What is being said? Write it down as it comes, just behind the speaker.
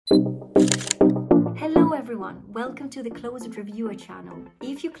Hello everyone, welcome to the Closet Reviewer channel.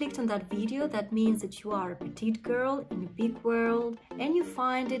 If you clicked on that video, that means that you are a petite girl in a big world and you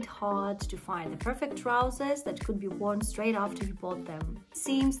find it hard to find the perfect trousers that could be worn straight after you bought them. It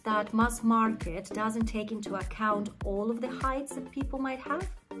seems that mass market doesn't take into account all of the heights that people might have.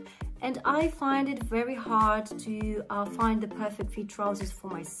 And I find it very hard to find the perfect fit trousers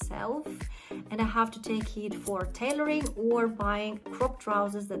for myself, and I have to take it for tailoring or buying crop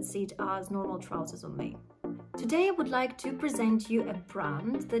trousers that sit as normal trousers on me. Today I would like to present you a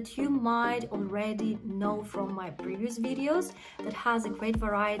brand that you might already know from my previous videos that has a great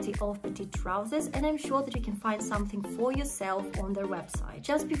variety of petite trousers, and I'm sure that you can find something for yourself on their website.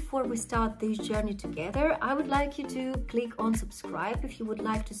 Just before we start this journey together, I would like you to click on subscribe if you would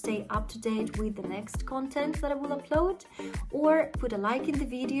like to stay up to date with the next content that I will upload, or put a like in the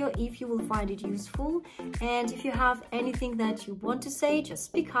video if you will find it useful, and if you have anything that you want to say, just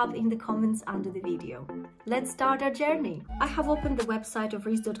speak up in the comments under the video. Let's start our journey. I have opened the website of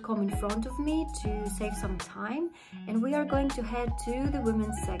REISS.com in front of me to save some time, and we are going to head to the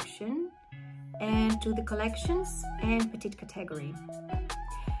women's section and to the collections and petite category.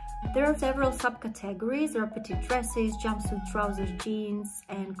 There are several subcategories. There are petite dresses, jumpsuit, trousers, jeans,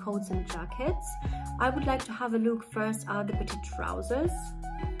 and coats and jackets. I would like to have a look first at the petite trousers,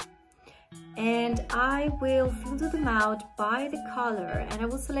 and I will filter them out by the color, and I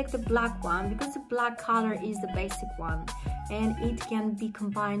will select the black one because the black color is the basic one and it can be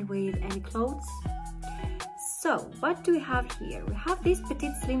combined with any clothes. So what do we have here? We have these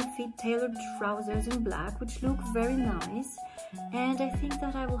petite slim fit tailored trousers in black, which look very nice, and I think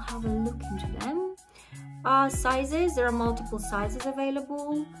that I will have a look into them. Sizes, there are multiple sizes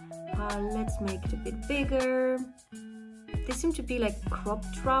available. Let's make it a bit bigger. They seem to be like crop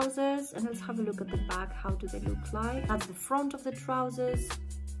trousers, and let's have a look at the back. How do they look like? That's the front of the trousers,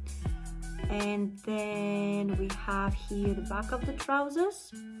 and then we have here the back of the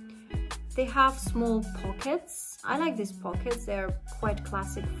trousers. They have small pockets. I like these pockets, they're quite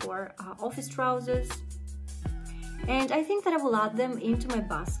classic for office trousers, and I think that I will add them into my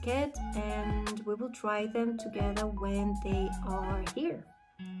basket and we will try them together when they are here.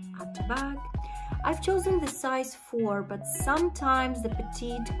 Add to bag. I've chosen the size 4, but sometimes the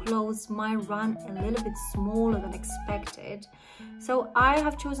petite clothes might run a little bit smaller than expected. So I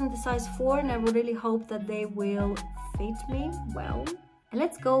have chosen the size 4, and I really hope that they will fit me well. And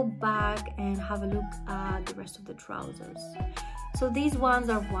let's go back and have a look at the rest of the trousers. So these ones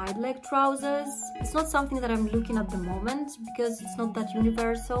are wide leg trousers. It's not something that I'm looking at the moment because it's not that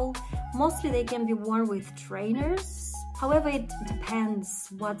universal. Mostly they can be worn with trainers. However, it depends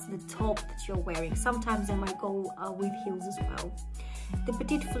what's the top that you're wearing. Sometimes I might go with heels as well. The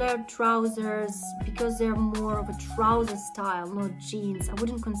petite flared trousers, because they're more of a trouser style, not jeans, I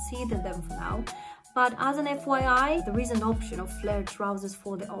wouldn't consider them for now. But as an FYI, there is an option of flared trousers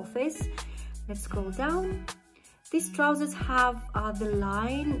for the office. Let's scroll down. These trousers have the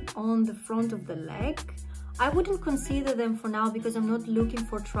line on the front of the leg. I wouldn't consider them for now because I'm not looking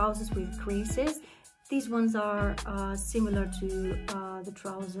for trousers with creases. These ones are similar to the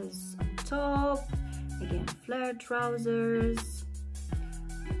trousers on top. Again, flared trousers.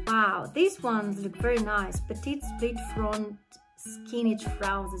 Wow, these ones look very nice. Petite split front skinny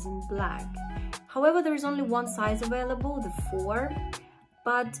trousers in black. However, there is only one size available, the 4.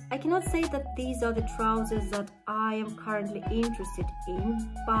 But I cannot say that these are the trousers that I am currently interested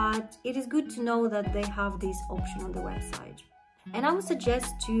in, but it is good to know that they have this option on the website. And I would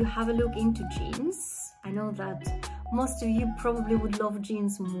suggest to have a look into jeans. I know that most of you probably would love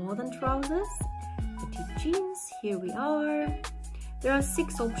jeans more than trousers. Petite jeans, here we are. There are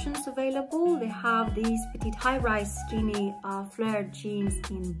 6 options available. They have these petite high-rise skinny flared jeans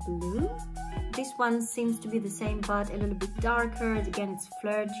in blue. This one seems to be the same but a little bit darker. Again, it's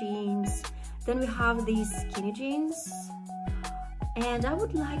flared jeans. Then we have these skinny jeans. And I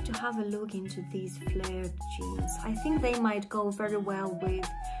would like to have a look into these flared jeans. I think they might go very well with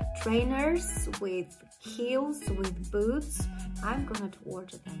trainers, with heels, with boots. I'm gonna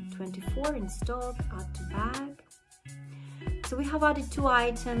order them. 24 in stock, add to bag. So we have added 2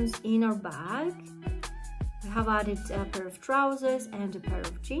 items in our bag. We have added a pair of trousers and a pair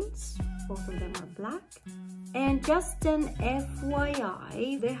of jeans. Both of them are black. And just an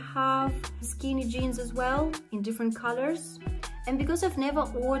FYI, they have skinny jeans as well in different colors. And because I've never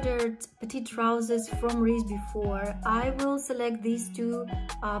ordered petite trousers from REISS before, I will select these two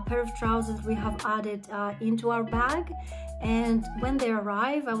pair of trousers we have added into our bag. And when they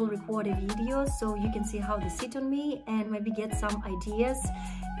arrive, I will record a video so you can see how they sit on me and maybe get some ideas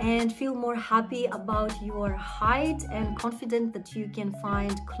and feel more happy about your height and confident that you can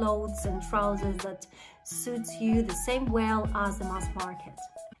find clothes and trousers that suits you the same well as the mass market.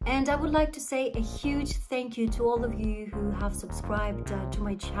 And I would like to say a huge thank you to all of you who have subscribed to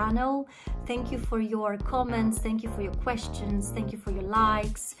my channel. Thank you for your comments, thank you for your questions, thank you for your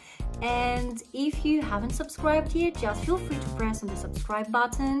likes. And if you haven't subscribed yet, just feel free to press on the subscribe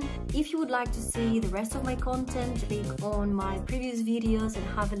button. If you would like to see the rest of my content, click on my previous videos and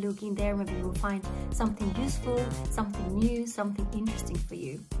have a look in there. Maybe you'll find something useful, something new, something interesting for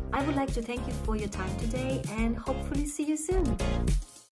you. I would like to thank you for your time today and hopefully see you soon.